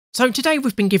So today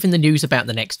we've been given the news about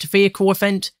the next vehicle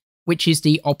event, which is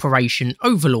the Operation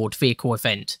Overlord vehicle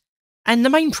event. And the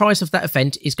main prize of that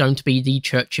event is going to be the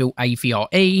Churchill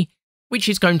AVRE, which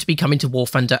is going to be coming to War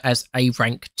Thunder as a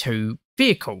rank 2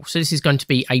 vehicle. So this is going to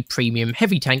be a premium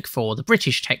heavy tank for the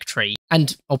British tech tree,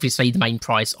 and obviously the main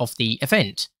prize of the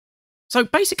event. So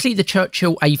basically the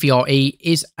Churchill AVRE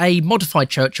is a modified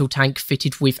Churchill tank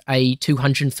fitted with a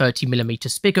 230mm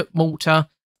spigot mortar.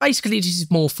 Basically this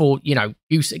is more for,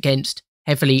 use against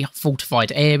heavily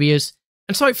fortified areas.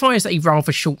 And so it fires a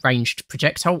rather short-ranged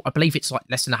projectile. I believe it's like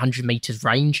less than 100 meters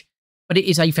range, but it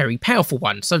is a very powerful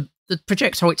one. So the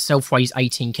projectile itself weighs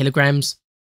 18 kilograms.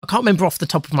 I can't remember off the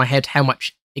top of my head how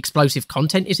much explosive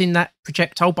content is in that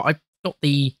projectile, but I've got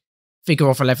the figure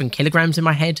of 11 kilograms in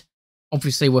my head.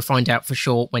 Obviously, we'll find out for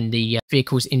sure when the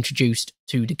vehicle is introduced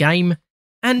to the game.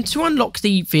 And to unlock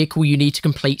the vehicle, you need to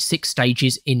complete 6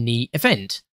 stages in the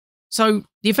event. So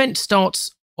the event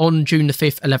starts on June the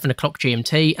 5th, 11 o'clock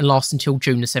GMT, and lasts until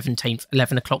June the 17th,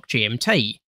 11 o'clock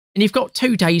GMT. And you've got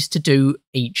 2 days to do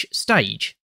each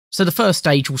stage. So the first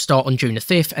stage will start on June the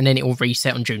 5th, and then it will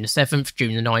reset on June the 7th,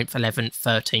 June the 9th, 11th,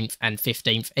 13th, and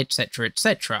 15th, etc,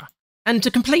 etc. And to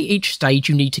complete each stage,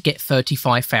 you need to get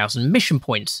 35,000 mission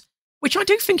points, which I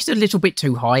do think is a little bit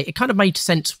too high. It kind of made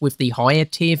sense with the higher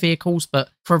tier vehicles, but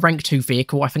for a rank 2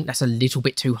 vehicle, I think that's a little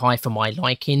bit too high for my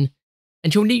liking.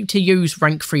 And you'll need to use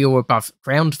rank 3 or above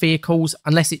ground vehicles,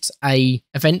 unless it's a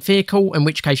event vehicle, in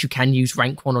which case you can use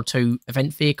rank 1 or 2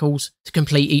 event vehicles to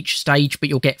complete each stage, but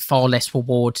you'll get far less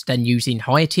rewards than using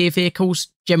higher tier vehicles.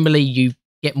 Generally, you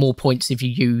get more points if you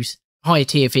use higher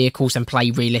tier vehicles and play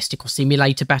realistic or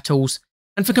simulator battles.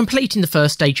 And for completing the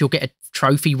first stage, you'll get a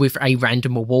trophy with a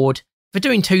random reward. For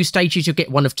doing 2 stages, you'll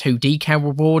get one of 2 decal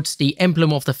rewards, the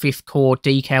emblem of the 5th Corps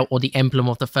decal or the emblem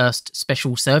of the 1st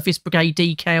Special Service Brigade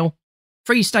decal.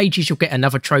 3 stages, you'll get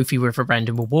another trophy with a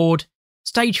random reward.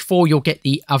 Stage 4, you'll get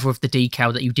the other of the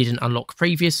decal that you didn't unlock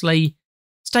previously.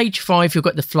 Stage 5, you'll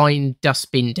get the flying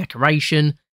dustbin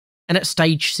decoration. And at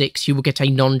stage 6, you will get a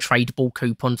non-tradable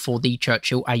coupon for the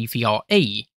Churchill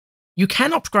AVRE. You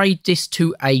can upgrade this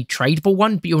to a tradable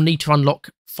one, but you'll need to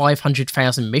unlock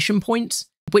 500,000 mission points,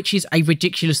 which is a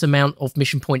ridiculous amount of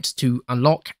mission points to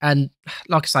unlock. And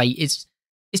like I say, it's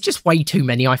just way too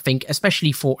many, I think,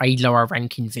 especially for a lower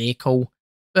ranking vehicle.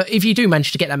 But if you do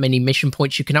manage to get that many mission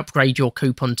points, you can upgrade your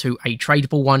coupon to a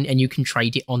tradable one, and you can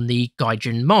trade it on the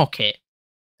Gaijin market.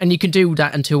 And you can do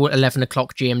that until 11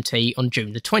 o'clock GMT on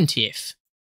June the 20th.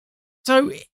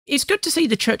 So it's good to see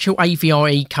the Churchill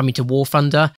AVRE coming to War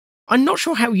Thunder. I'm not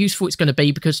sure how useful it's going to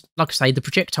be because, like I say, the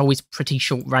projectile is pretty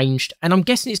short-ranged, and I'm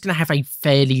guessing it's going to have a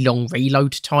fairly long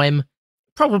reload time.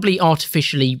 Probably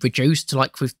artificially reduced,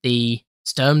 like with the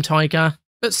Sturm Tiger,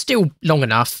 but still long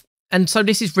enough. And so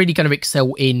this is really going to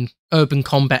excel in urban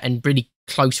combat and really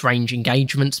close-range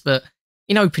engagements, but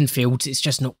in open fields, it's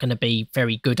just not going to be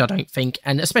very good, I don't think.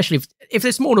 And especially if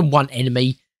there's more than one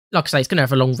enemy, like I say, it's going to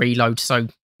have a long reload, so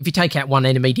if you take out one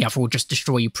enemy, the other will just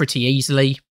destroy you pretty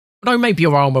easily. Although maybe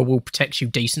your armour will protect you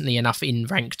decently enough in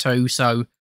rank 2, so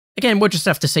again, we'll just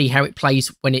have to see how it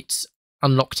plays when it's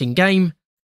unlocked in-game.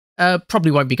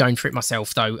 Probably won't be going for it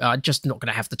myself, though. Just not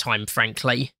going to have the time,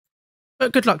 frankly.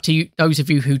 But good luck to you, those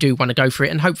of you who do want to go for it,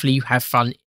 and hopefully you have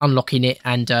fun unlocking it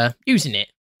and using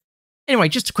it. Anyway,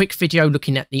 just a quick video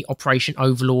looking at the Operation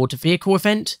Overlord vehicle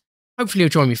event. Hopefully you'll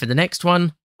join me for the next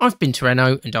one. I've been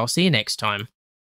Toreno, and I'll see you next time.